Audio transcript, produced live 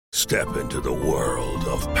Step into the world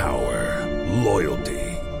of power, loyalty,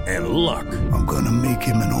 and luck. I'm gonna make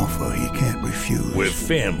him an offer he can't refuse. With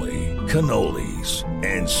family, cannolis,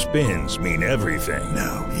 and spins mean everything.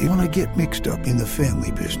 Now, you wanna get mixed up in the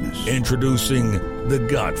family business. Introducing The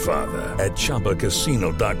Godfather at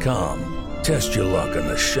ChumbaCasino.com. Test your luck in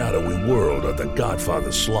the shadowy world of The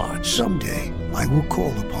Godfather slot. Someday, I will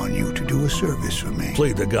call upon you to do a service for me.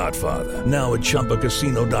 Play The Godfather now at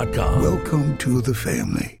ChumbaCasino.com. Welcome to the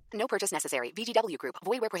family. No purchase necessary. VGW Group.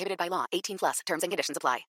 Void where prohibited by law. 18+. Terms and conditions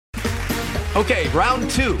apply. Okay, round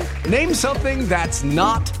two. Name something that's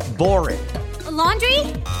not boring. A laundry?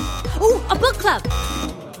 Ooh, a book club.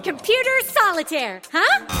 Computer solitaire,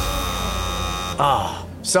 huh? Ah,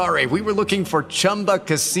 sorry. We were looking for Chumba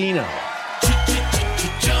Casino.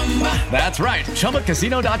 That's right.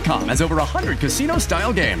 ChumbaCasino.com has over 100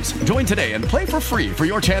 casino-style games. Join today and play for free for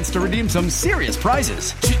your chance to redeem some serious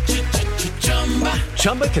prizes.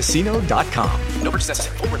 ChumbaCasino.com. No purchase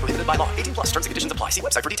necessary. Void where prohibited by law. 18+. Terms and conditions apply. See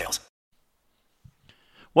website for details.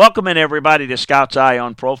 Welcome in, everybody, to Scout's Eye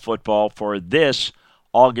on Pro Football for this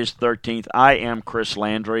August 13th. I am Chris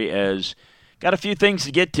Landry. Got a few things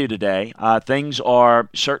to get to today. Things are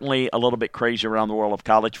certainly a little bit crazy around the world of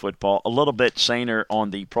college football, a little bit saner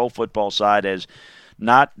on the pro football side, as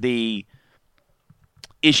not the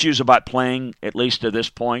issues about playing, at least to this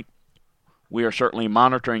point. We are certainly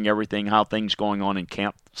monitoring everything, how things going on in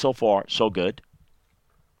camp. So far, so good.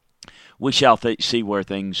 We shall see where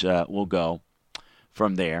things will go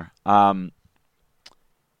from there.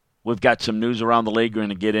 We've got some news around the league. We're going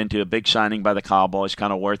to get into a big signing by the Cowboys,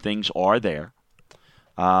 kind of where things are there,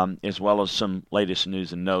 as well as some latest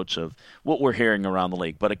news and notes of what we're hearing around the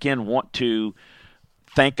league. But again, want to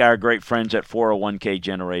thank our great friends at 401k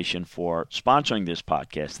Generation for sponsoring this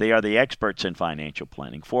podcast. They are the experts in financial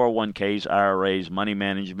planning. 401ks, IRAs, money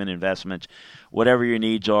management, investments, whatever your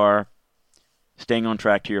needs are, staying on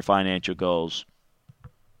track to your financial goals,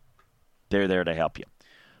 they're there to help you.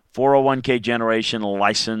 401k Generation,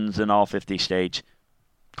 licensed in all 50 states.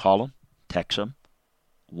 Call them, text them,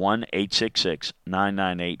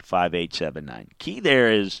 1-866-998-5879. Key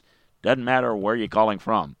there is, doesn't matter where you're calling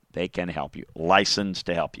from, they can help you. Licensed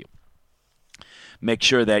to help you. Make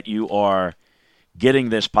sure that you are getting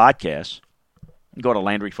this podcast. Go to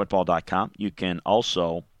LandryFootball.com. You can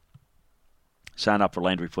also sign up for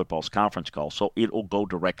Landry Football's conference call, so it will go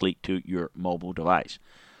directly to your mobile device.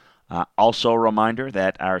 Also a reminder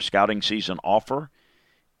that our scouting season offer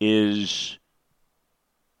is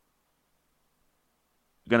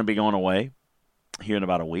going to be going away here in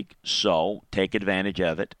about a week, so take advantage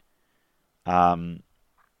of it.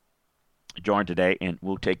 Join today, and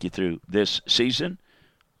we'll take you through this season,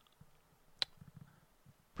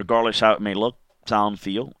 regardless how it may look, sound,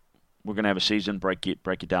 feel. We're going to have a season, break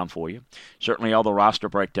it down for you. Certainly all the roster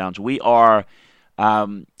breakdowns. We are,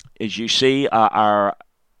 as you see, our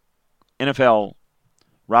NFL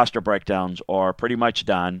roster breakdowns are pretty much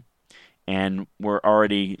done, and we're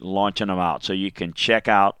already launching them out. So you can check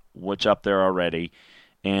out what's up there already.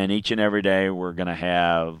 And each and every day we're going to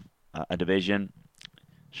have a division.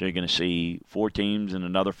 So you're going to see 4 teams and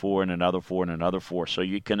another 4 and another 4 and another 4. So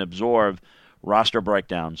you can absorb roster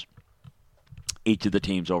breakdowns, each of the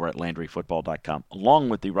teams over at LandryFootball.com, along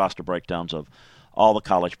with the roster breakdowns of all the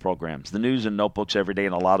college programs, the news and notebooks every day,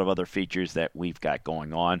 and a lot of other features that we've got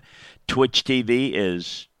going on. Twitch TV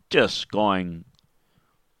is just going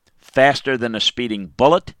faster than a speeding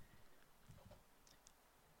bullet,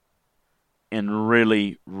 and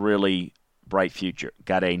really, really bright future.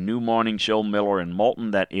 Got a new morning show, Miller and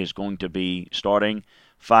Moulton, that is going to be starting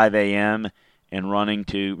 5 a.m. and running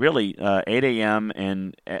to really 8 a.m.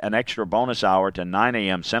 and an extra bonus hour to 9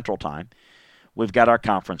 a.m. Central Time. We've got our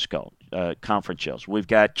conference shows. We've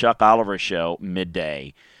got Chuck Oliver's show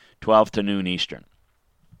midday, 12 to noon Eastern.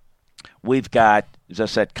 We've got, as I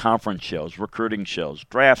said, conference shows, recruiting shows,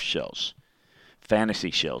 draft shows,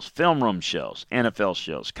 fantasy shows, film room shows, NFL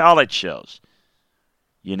shows, college shows.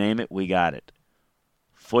 You name it, we got it.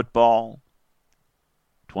 Football,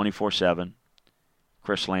 24/7,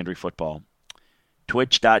 Chris Landry Football.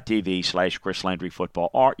 Twitch.tv/Chris Landry Football,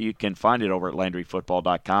 or you can find it over at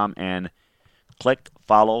LandryFootball.com and click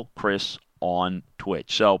follow Chris on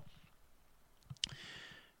Twitch. So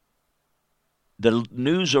the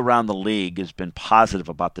news around the league has been positive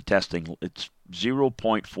about the testing. It's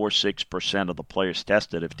 0.46% of the players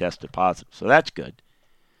tested have tested positive. So that's good.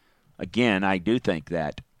 Again, I do think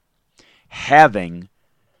that having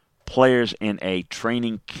players in a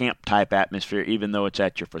training camp type atmosphere, even though it's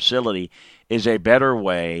at your facility, is a better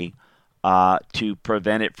way to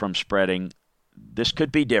prevent it from spreading this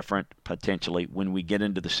could be different potentially when we get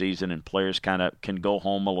into the season and players kind of can go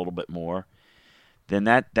home a little bit more. Then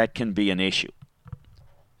that can be an issue.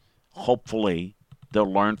 Hopefully,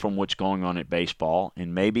 they'll learn from what's going on at baseball,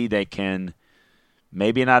 and maybe they can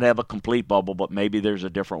maybe not have a complete bubble, but maybe there's a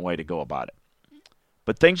different way to go about it.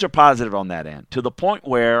 But things are positive on that end, to the point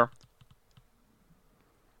where,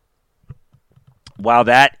 while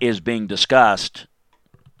that is being discussed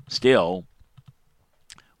still,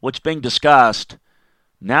 what's being discussed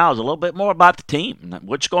now is a little bit more about the team,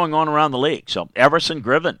 what's going on around the league. So Everson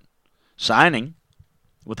Griffin signing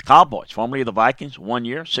with the Cowboys, formerly of the Vikings, 1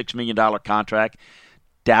 year, $6 million contract.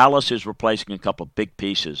 Dallas is replacing a couple of big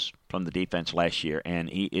pieces from the defense last year, and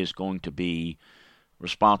he is going to be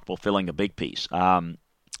responsible filling a big piece. I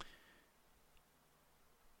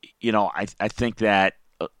think that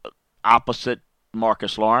opposite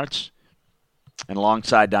Marcus Lawrence and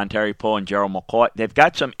alongside Dontari Poe and Gerald McCoy, they've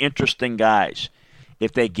got some interesting guys.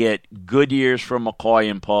 If they get good years from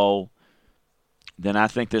McCoy and Poe, then I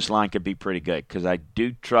think this line could be pretty good because I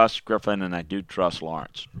do trust Griffin and I do trust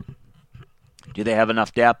Lawrence. Do they have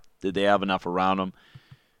enough depth? Do they have enough around them?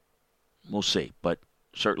 We'll see, but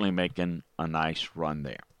certainly making a nice run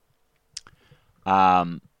there.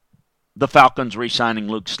 The Falcons re-signing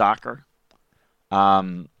Luke Stocker.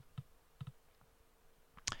 The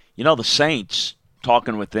Saints,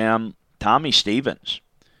 talking with them, Tommy Stevens,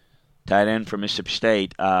 tight end from Mississippi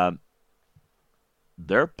State,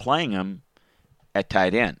 they're playing him at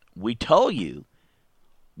tight end. We told you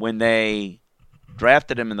when they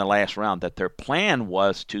drafted him in the last round that their plan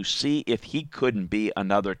was to see if he couldn't be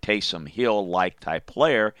another Taysom Hill-like type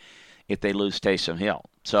player if they lose Taysom Hill.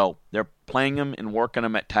 So they're playing him and working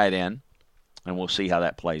him at tight end, and we'll see how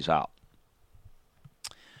that plays out.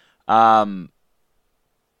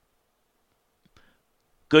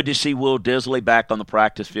 Good to see Will Disley back on the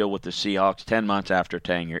practice field with the Seahawks 10 months after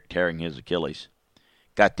tearing his Achilles.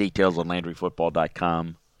 Got details on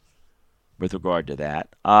LandryFootball.com with regard to that.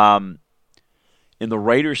 In the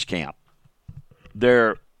Raiders camp,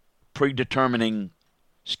 they're predetermining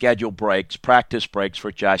schedule breaks, practice breaks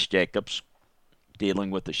for Josh Jacobs,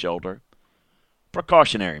 dealing with the shoulder.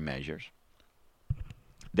 Precautionary measures.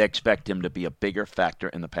 They expect him to be a bigger factor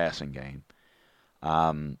in the passing game.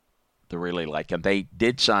 They really like him. They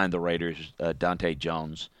did sign the Raiders, Dante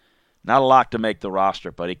Jones. Not a lot to make the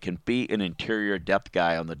roster, but he can be an interior depth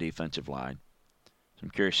guy on the defensive line. So I'm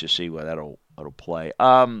curious to see where that'll play.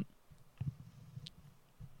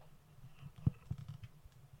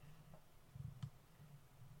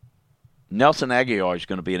 Nelson Aguilar is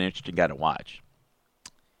going to be an interesting guy to watch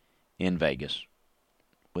in Vegas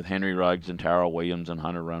with Henry Ruggs and Tyrell Williams and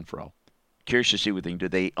Hunter Renfrow. Curious to see what they can do.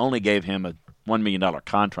 They only gave him a $1 million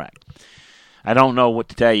contract. I don't know what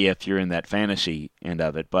to tell you if you're in that fantasy end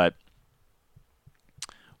of it, but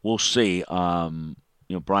we'll see. Brian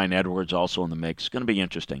Edwards also in the mix. It's going to be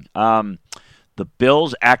interesting. The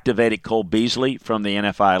Bills activated Cole Beasley from the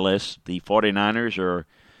NFI list. The 49ers are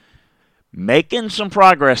making some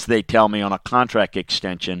progress, they tell me, on a contract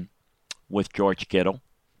extension with George Kittle.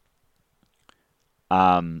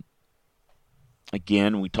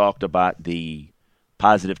 Again, we talked about the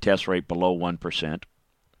positive test rate below 1%.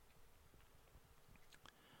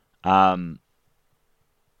 Oh,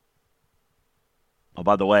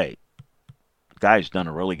 by the way, the guy's done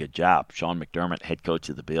a really good job. Sean McDermott, head coach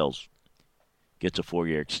of the Bills, gets a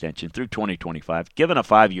 4-year extension through 2025, given a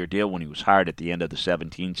 5-year deal when he was hired at the end of the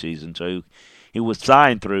 2017 season. So he was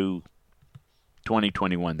signed through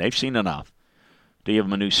 2021. They've seen enough to give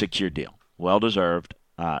him a new 6-year deal. Well-deserved.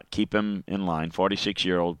 Keep him in line.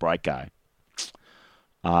 46-year-old, bright guy.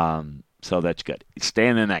 So that's good.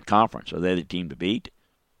 Staying in that conference. Are they the team to beat?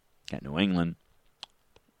 Got New England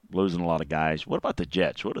losing a lot of guys. What about the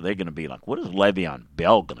Jets? What are they going to be like? What is Le'Veon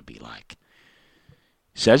Bell going to be like?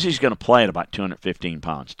 He says he's going to play at about 215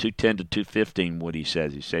 pounds, 210 to 215, what he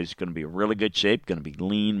says. He says he's going to be in really good shape, going to be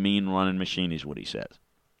lean, mean running machine is what he says.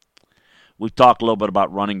 We've talked a little bit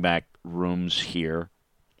about running back rooms here.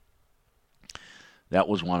 That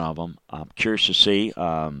was one of them. I'm curious to see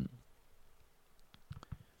what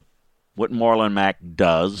Marlon Mack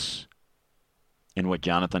does and what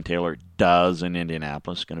Jonathan Taylor does in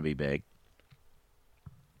Indianapolis is going to be big.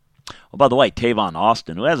 Oh, by the way, Tavon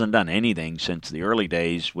Austin, who hasn't done anything since the early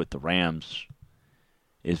days with the Rams,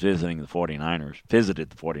 is visited the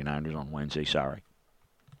 49ers on Wednesday,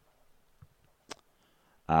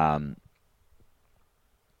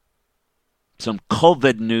 Some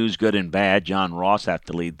COVID news, good and bad. John Ross had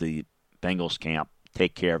to leave the Bengals camp,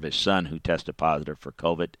 take care of his son who tested positive for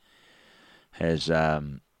COVID.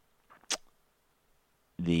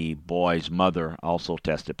 The boy's mother also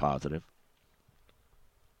tested positive.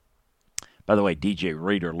 By the way, DJ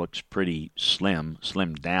Reader looks pretty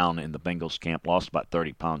slimmed down in the Bengals camp. Lost about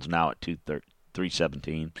 30 pounds, now at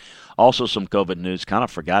 317. Also some COVID news. Kind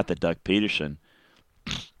of forgot that Doug Peterson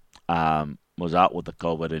was out with the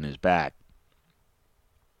COVID in his back.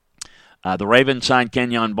 The Ravens signed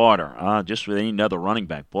Kenyon Barter, just with another running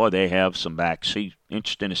back. Boy, they have some backs.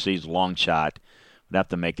 Interesting to see his long shot. Would have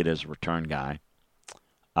to make it as a return guy.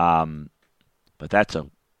 But that's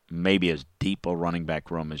maybe as deep a running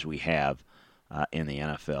back room as we have in the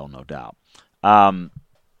NFL, no doubt. Some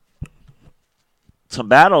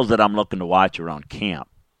battles that I'm looking to watch around camp.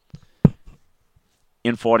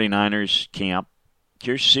 In 49ers camp,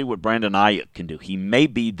 curious to see what Brandon Ayuk can do. He may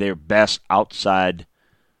be their best outside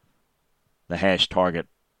the hash target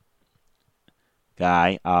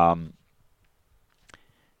guy.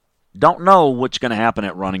 Don't know what's going to happen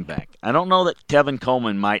at running back. I don't know that Tevin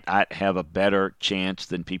Coleman might have a better chance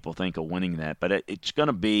than people think of winning that, but it's going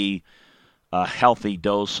to be a healthy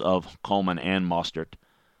dose of Coleman and Mostert.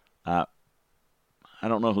 I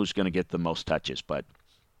don't know who's going to get the most touches, but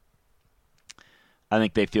I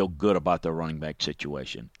think they feel good about their running back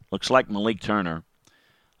situation. Looks like Malik Turner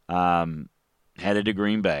headed to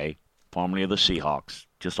Green Bay, formerly of the Seahawks.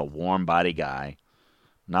 Just a warm body guy.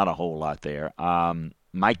 Not a whole lot there.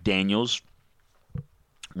 Mike Daniels,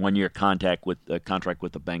 1-year contract with the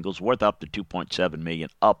Bengals, worth up to $2.7 million,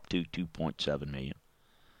 up to $2.7 million.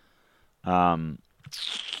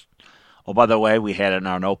 Oh, by the way, we had in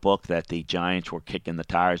our notebook that the Giants were kicking the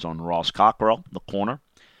tires on Ross Cockrell, the corner.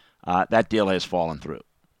 That deal has fallen through,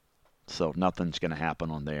 so nothing's going to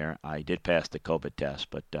happen on there. I did pass the COVID test,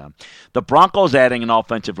 but the Broncos adding an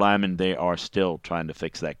offensive lineman, they are still trying to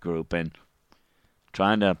fix that group, and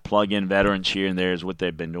trying to plug in veterans here and there is what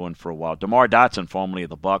they've been doing for a while. DeMar Dotson, formerly of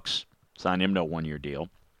the Bucs, signed him to a 1-year deal.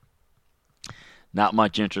 Not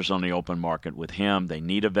much interest on the open market with him. They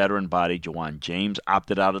need a veteran body. Jawan James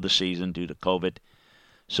opted out of the season due to COVID.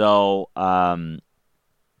 So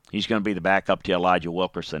he's going to be the backup to Elijah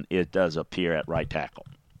Wilkerson. It does appear at right tackle.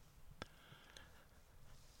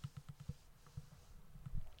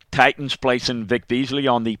 Titans placing Vic Beasley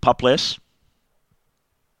on the PUP list.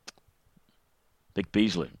 Vic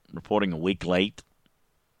Beasley reporting a week late.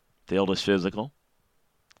 Failed his physical.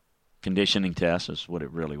 Conditioning test is what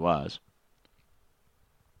it really was.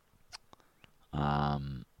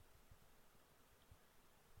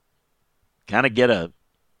 Kind of get a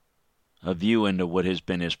view into what has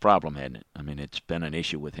been his problem, hasn't it? I mean, it's been an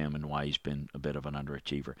issue with him and why he's been a bit of an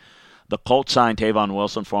underachiever. The Colts signed Tavon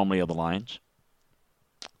Wilson, formerly of the Lions.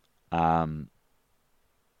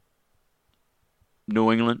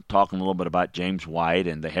 New England, talking a little bit about James White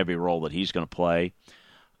and the heavy role that he's going to play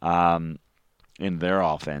in their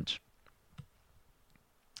offense.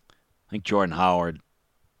 I think Jordan Howard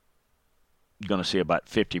is going to see about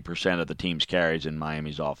 50% of the team's carries in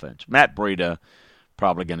Miami's offense. Matt Breida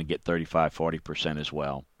probably going to get 35-40% as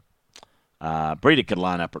well. Breida could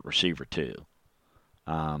line up at receiver too.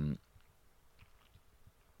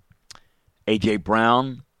 A.J.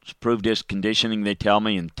 Brown has proved his conditioning, they tell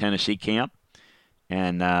me, in Tennessee camp.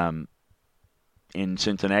 And in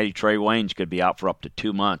Cincinnati, Trey Waynes could be out for up to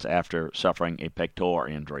 2 months after suffering a pectoral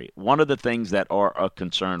injury. One of the things that are a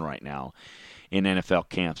concern right now in NFL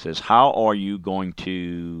camps is how are you going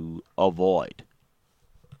to avoid,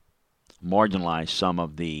 marginalize some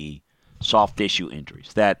of the soft tissue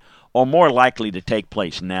injuries that are more likely to take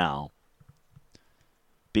place now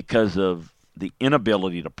because of the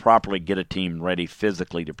inability to properly get a team ready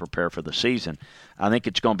physically to prepare for the season. I think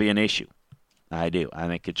it's going to be an issue. I do. I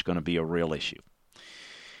think it's going to be a real issue.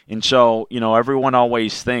 And so, everyone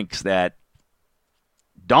always thinks that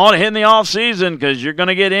don't hit in the offseason because you're going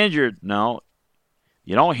to get injured. No,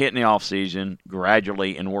 you don't hit in the offseason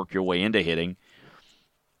gradually and work your way into hitting.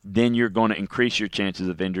 Then you're going to increase your chances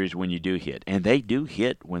of injuries when you do hit. And they do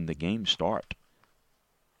hit when the games start.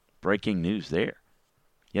 Breaking news there.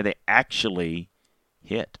 Yeah, they actually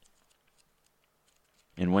hit.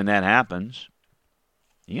 And when that happens,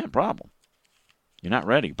 you got a problem. You're not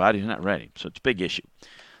ready. Body's not ready. So it's a big issue.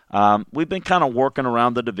 We've been kind of working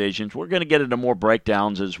around the divisions. We're going to get into more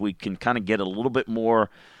breakdowns as we can kind of get a little bit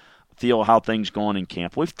more feel how things going in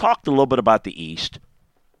camp. We've talked a little bit about the East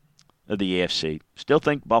of the AFC. Still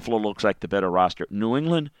think Buffalo looks like the better roster. New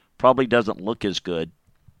England probably doesn't look as good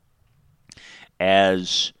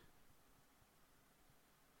as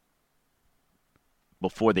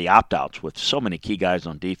before the opt-outs with so many key guys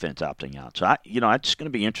on defense opting out. So, it's going to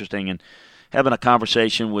be interesting. And having a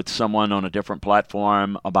conversation with someone on a different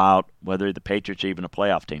platform about whether the Patriots are even a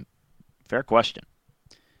playoff team. Fair question.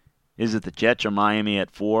 Is it the Jets or Miami at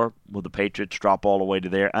 4? Will the Patriots drop all the way to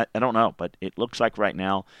there? I don't know, but it looks like right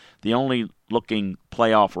now the only looking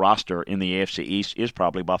playoff roster in the AFC East is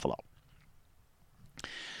probably Buffalo.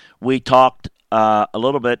 We talked a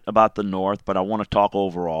little bit about the North, but I want to talk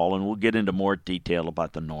overall, and we'll get into more detail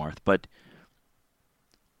about the North. But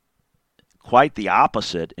quite the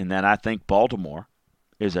opposite in that I think Baltimore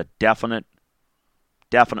is a definite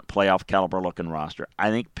playoff caliber looking roster. I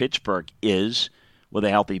think Pittsburgh is, with a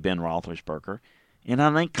healthy Ben Roethlisberger, and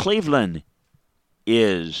I think Cleveland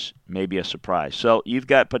is maybe a surprise. So you've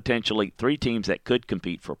got potentially 3 teams that could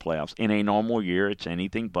compete for playoffs. In a normal year, it's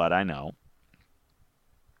anything but, I know.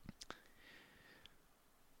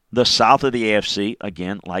 The south of the AFC,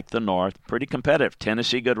 again, like the North, pretty competitive.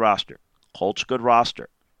 Tennessee, good roster. Colts, good roster.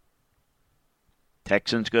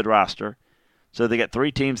 Texans, good roster. So they got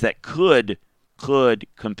 3 teams that could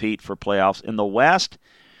compete for playoffs. In the West,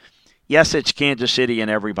 yes, it's Kansas City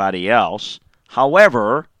and everybody else.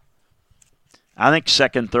 However, I think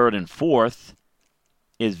 2nd, 3rd, and 4th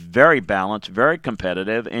is very balanced, very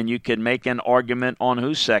competitive, and you can make an argument on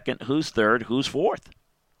who's 2nd, who's 3rd, who's 4th.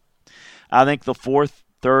 I think the 4th,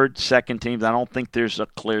 3rd, 2nd teams, I don't think there's a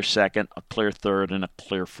clear 2nd, a clear 3rd, and a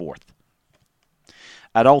clear 4th.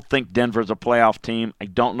 I don't think Denver's a playoff team. I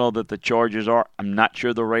don't know that the Chargers are. I'm not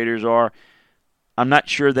sure the Raiders are. I'm not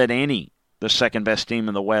sure that the second-best team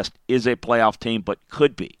in the West, is a playoff team, but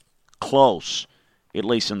could be close, at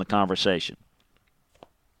least in the conversation.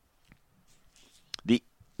 The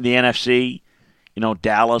NFC,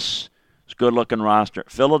 Dallas is a good-looking roster.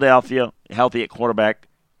 Philadelphia, healthy at quarterback,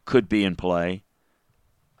 could be in play.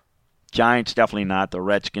 Giants, definitely not. The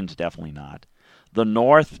Redskins, definitely not. The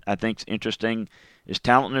North, I think, is interesting. Is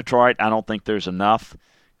talent in Detroit? I don't think there's enough.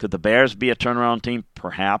 Could the Bears be a turnaround team?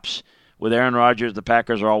 Perhaps. With Aaron Rodgers, the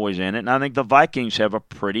Packers are always in it. And I think the Vikings have a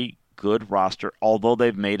pretty good roster, although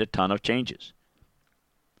they've made a ton of changes.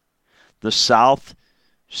 The South,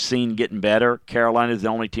 seen getting better. Carolina is the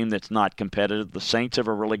only team that's not competitive. The Saints have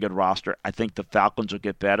a really good roster. I think the Falcons will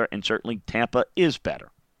get better, and certainly Tampa is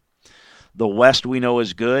better. The West we know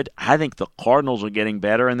is good. I think the Cardinals are getting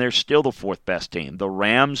better, and they're still the 4th best team. The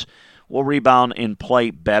Rams will rebound and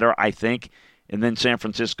play better, I think. And then San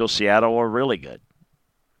Francisco, Seattle are really good.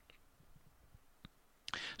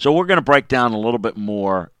 So we're going to break down a little bit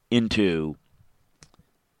more into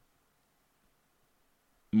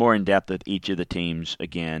more in depth with each of the teams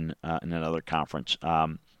again in another conference.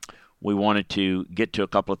 We wanted to get to a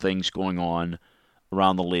couple of things going on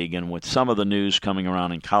around the league, and with some of the news coming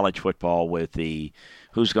around in college football with the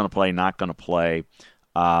who's going to play, not going to play,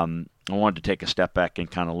 I wanted to take a step back and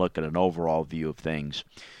kind of look at an overall view of things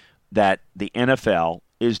that the NFL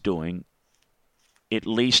is doing, at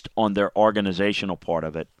least on their organizational part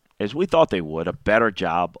of it, as we thought they would, a better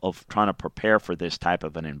job of trying to prepare for this type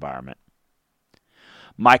of an environment.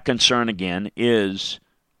 My concern, again, is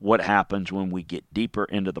what happens when we get deeper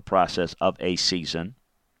into the process of a season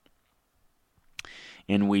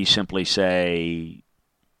and we simply say,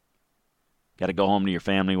 got to go home to your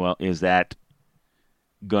family. Well, is that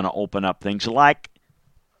going to open up things like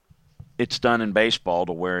it's done in baseball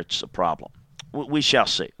to where it's a problem? We shall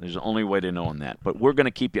see. There's the only way to know on that. But we're going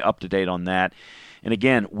to keep you up to date on that. And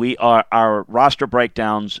again, we are our roster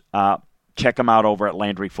breakdowns. Check them out over at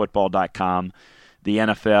LandryFootball.com. The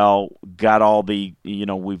NFL got all the,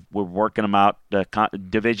 we're working them out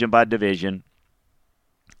division by division,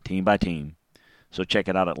 team by team. So check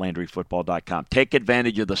it out at LandryFootball.com. Take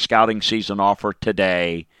advantage of the scouting season offer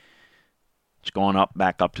today. It's going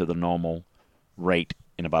back up to the normal rate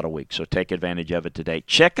in about a week. So take advantage of it today.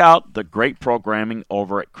 Check out the great programming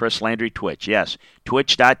over at Chris Landry Twitch. Yes,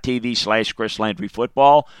 twitch.tv/Chris Landry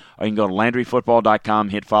Football. Or you can go to LandryFootball.com,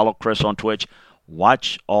 hit follow Chris on Twitch.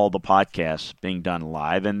 Watch all the podcasts being done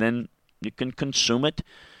live, and then you can consume it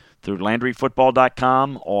through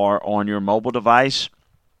LandryFootball.com or on your mobile device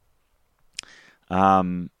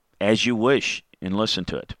as you wish and listen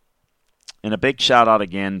to it. And a big shout-out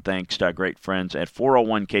again, thanks to our great friends at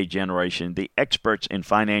 401k Generation, the experts in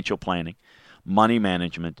financial planning, money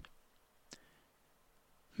management.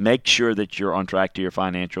 Make sure that you're on track to your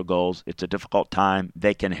financial goals. It's a difficult time.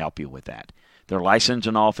 They can help you with that. They're licensed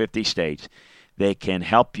in all 50 states. They can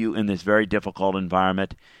help you in this very difficult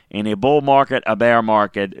environment. In a bull market, a bear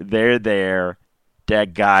market, they're there to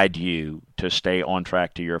guide you to stay on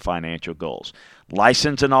track to your financial goals.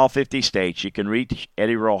 Licensed in all 50 states, you can reach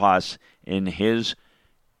Eddie Rojas and his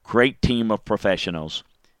great team of professionals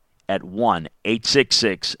at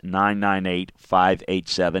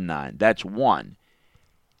 1-866-998-5879. That's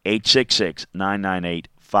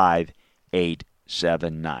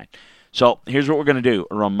 1-866-998-5879. So here's what we're going to do.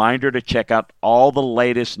 A reminder to check out all the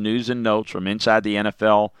latest news and notes from inside the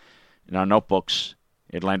NFL in our notebooks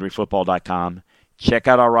at LandryFootball.com. Check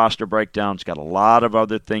out our roster breakdowns. Got a lot of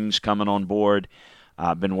other things coming on board.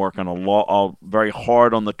 I've been working very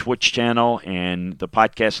hard on the Twitch channel and the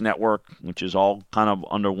podcast network, which is all kind of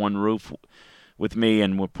under one roof with me,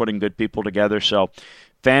 and we're putting good people together. So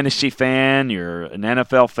fantasy fan, you're an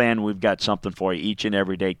NFL fan, we've got something for you each and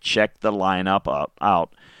every day. Check the lineup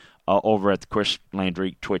out over at the Chris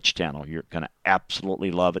Landry Twitch channel. You're going to absolutely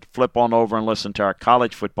love it. Flip on over and listen to our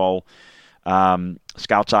college football,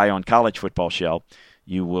 Scout's Eye on College Football show.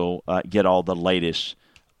 You will get all the latest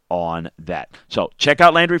on that. So check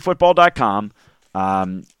out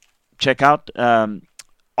LandryFootball.com. Check out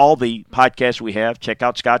all the podcasts we have. Check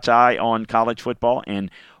out Scott's Eye on College Football, and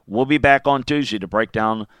we'll be back on Tuesday to break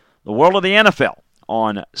down the world of the NFL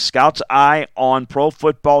on Scott's Eye on Pro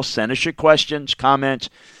Football. Send us your questions, comments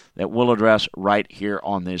that we'll address right here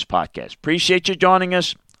on this podcast. Appreciate you joining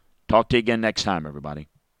us. Talk to you again next time, everybody.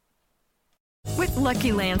 With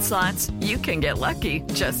Lucky Land Slots, you can get lucky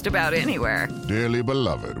just about anywhere. Dearly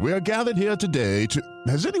beloved, we are gathered here today to...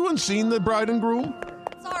 Has anyone seen the bride and groom?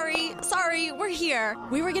 Sorry, we're here.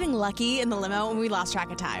 We were getting lucky in the limo and we lost track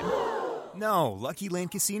of time. No, Lucky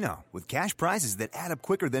Land Casino, with cash prizes that add up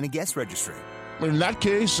quicker than a guest registry. In that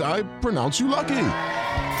case, I pronounce you lucky.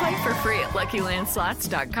 Play for free at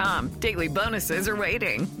LuckyLandSlots.com. Daily bonuses are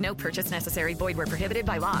waiting. No purchase necessary. Void where prohibited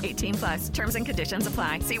by law. 18+. Terms and conditions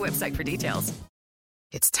apply. See website for details.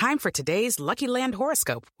 It's time for today's Lucky Land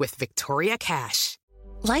horoscope with Victoria Cash.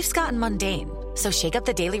 Life's gotten mundane, so shake up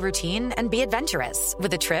the daily routine and be adventurous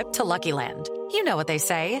with a trip to Lucky Land. You know what they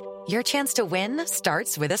say. Your chance to win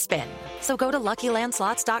starts with a spin. So go to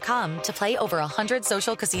LuckyLandSlots.com to play over 100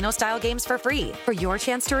 social casino-style games for free for your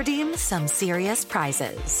chance to redeem some serious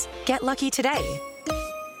prizes. Get lucky today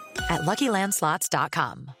at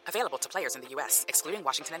LuckyLandSlots.com. Available to players in the U.S., excluding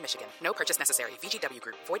Washington and Michigan. No purchase necessary. VGW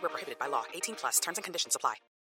Group. Void where prohibited by law. 18+. Terms and conditions apply.